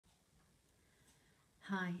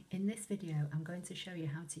Hi, in this video I'm going to show you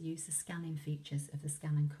how to use the scanning features of the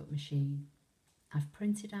ScanNCut machine. I've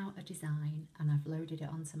printed out a design and I've loaded it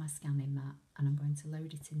onto my scanning mat and I'm going to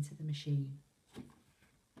load it into the machine.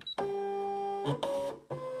 I'm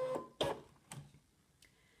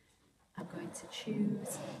going to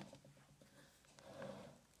choose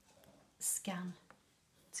Scan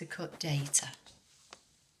to cut data.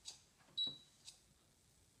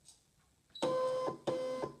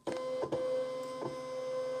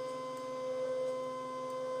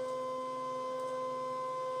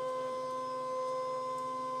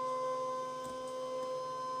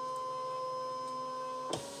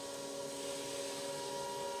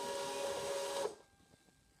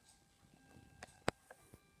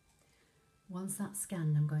 Once that's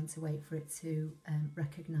scanned, I'm going to wait for it to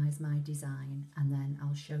recognise my design, and then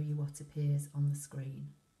I'll show you what appears on the screen.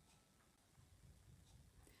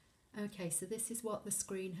 Okay, so this is what the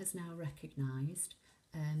screen has now recognised.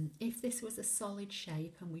 If this was a solid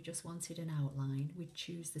shape and we just wanted an outline, we'd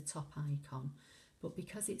choose the top icon. But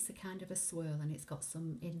because it's a kind of a swirl and it's got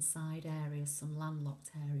some inside areas, some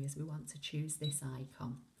landlocked areas, we want to choose this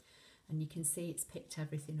icon. And you can see it's picked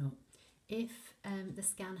everything up. If the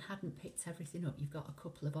scan hadn't picked everything up, you've got a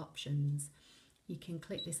couple of options. You can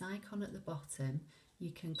click this icon at the bottom.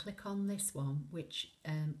 You can click on this one, which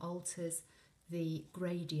alters the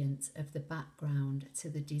gradient of the background to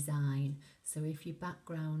the design. So if your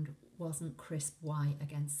background wasn't crisp white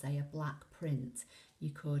against, say, a black print,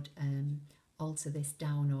 you could alter this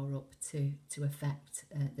down or up to affect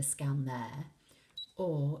the scan there.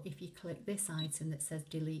 Or if you click this item that says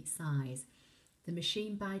delete size, the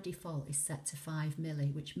machine by default is set to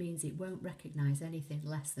 5mm, which means it won't recognise anything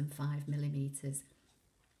less than 5mm.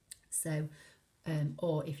 So,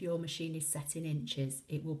 or if your machine is set in inches,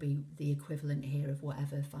 it will be the equivalent here of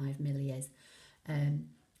whatever 5mm is.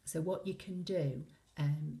 So what you can do,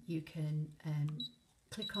 you can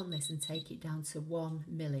click on this and take it down to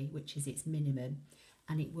 1mm, which is its minimum,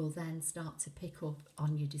 and it will then start to pick up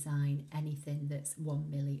on your design anything that's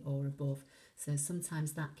 1mm or above. So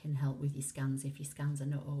sometimes that can help with your scans if your scans are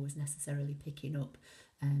not always necessarily picking up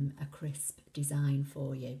a crisp design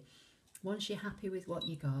for you. Once you're happy with what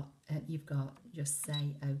you've got, just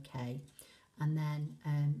say OK. And then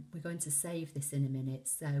we're going to save this in a minute.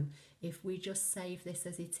 So if we just save this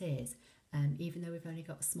as it is, even though we've only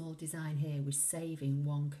got a small design here, we're saving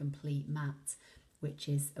one complete mat, which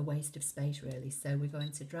is a waste of space really. So we're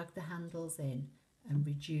going to drag the handles in and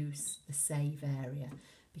reduce the save area,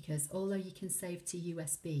 because although you can save to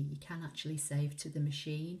USB, you can actually save to the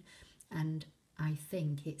machine, and I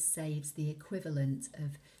think it saves the equivalent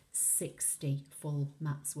of 60 full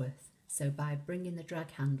mats worth. So by bringing the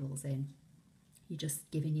drag handles in, you're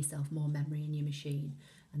just giving yourself more memory in your machine.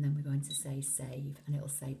 And then we're going to say save, and it'll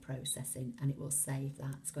say processing, and it will save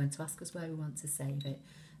that. It's going to ask us where we want to save it.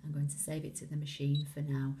 I'm going to save it to the machine for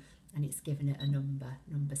now, and it's given it a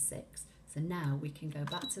number 6. So now we can go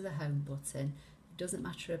back to the home button. It doesn't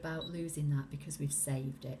matter about losing that because we've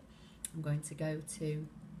saved it. I'm going to go to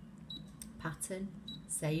pattern,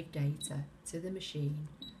 save data to the machine,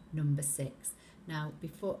 number 6. Now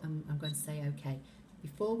before I'm going to say OK.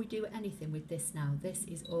 Before we do anything with this now, this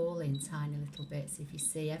is all in tiny little bits. If you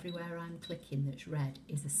see, everywhere I'm clicking that's red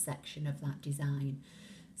is a section of that design.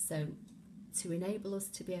 So to enable us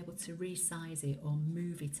to be able to resize it or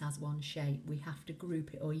move it as one shape, we have to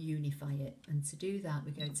group it or unify it. And to do that,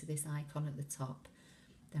 we go to this icon at the top.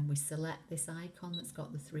 Then we select this icon that's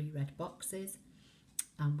got the 3 red boxes,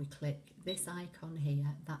 and we click this icon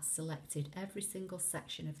here. That's selected every single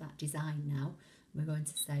section of that design now. We're going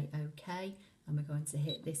to say OK, and we're going to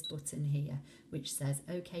hit this button here, which says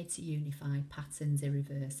OK to unify, patterns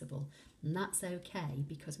irreversible. And that's OK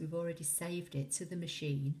because we've already saved it to the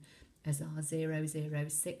machine as our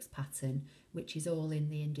 006 pattern, which is all in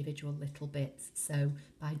the individual little bits. So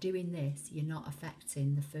by doing this, you're not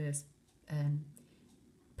affecting the first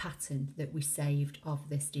pattern that we saved of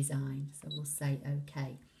this design. So we'll say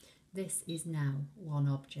OK. This is now one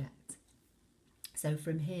object. So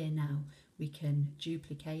from here now, we can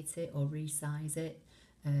duplicate it or resize it,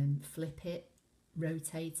 flip it,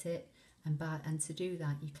 rotate it, and to do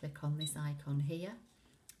that, you click on this icon here.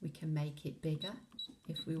 We can make it bigger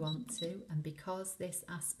if we want to, and because this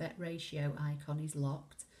aspect ratio icon is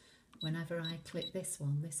locked, whenever I click this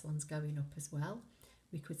one's going up as well.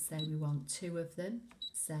 We could say we want 2 of them,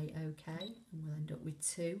 say OK, and we'll end up with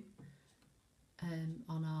 2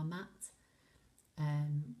 on our mat.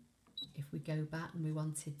 If we go back and we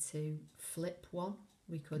wanted to flip one,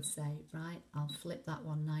 we could say, right, I'll flip that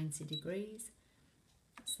one 90 degrees,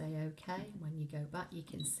 say OK. When you go back, you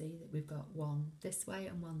can see that we've got one this way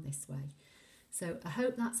and one this way. So I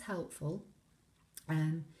hope that's helpful.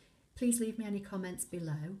 Please leave me any comments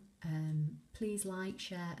below. Please like,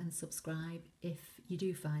 share and subscribe if you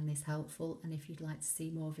do find this helpful and if you'd like to see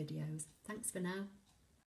more videos. Thanks for now.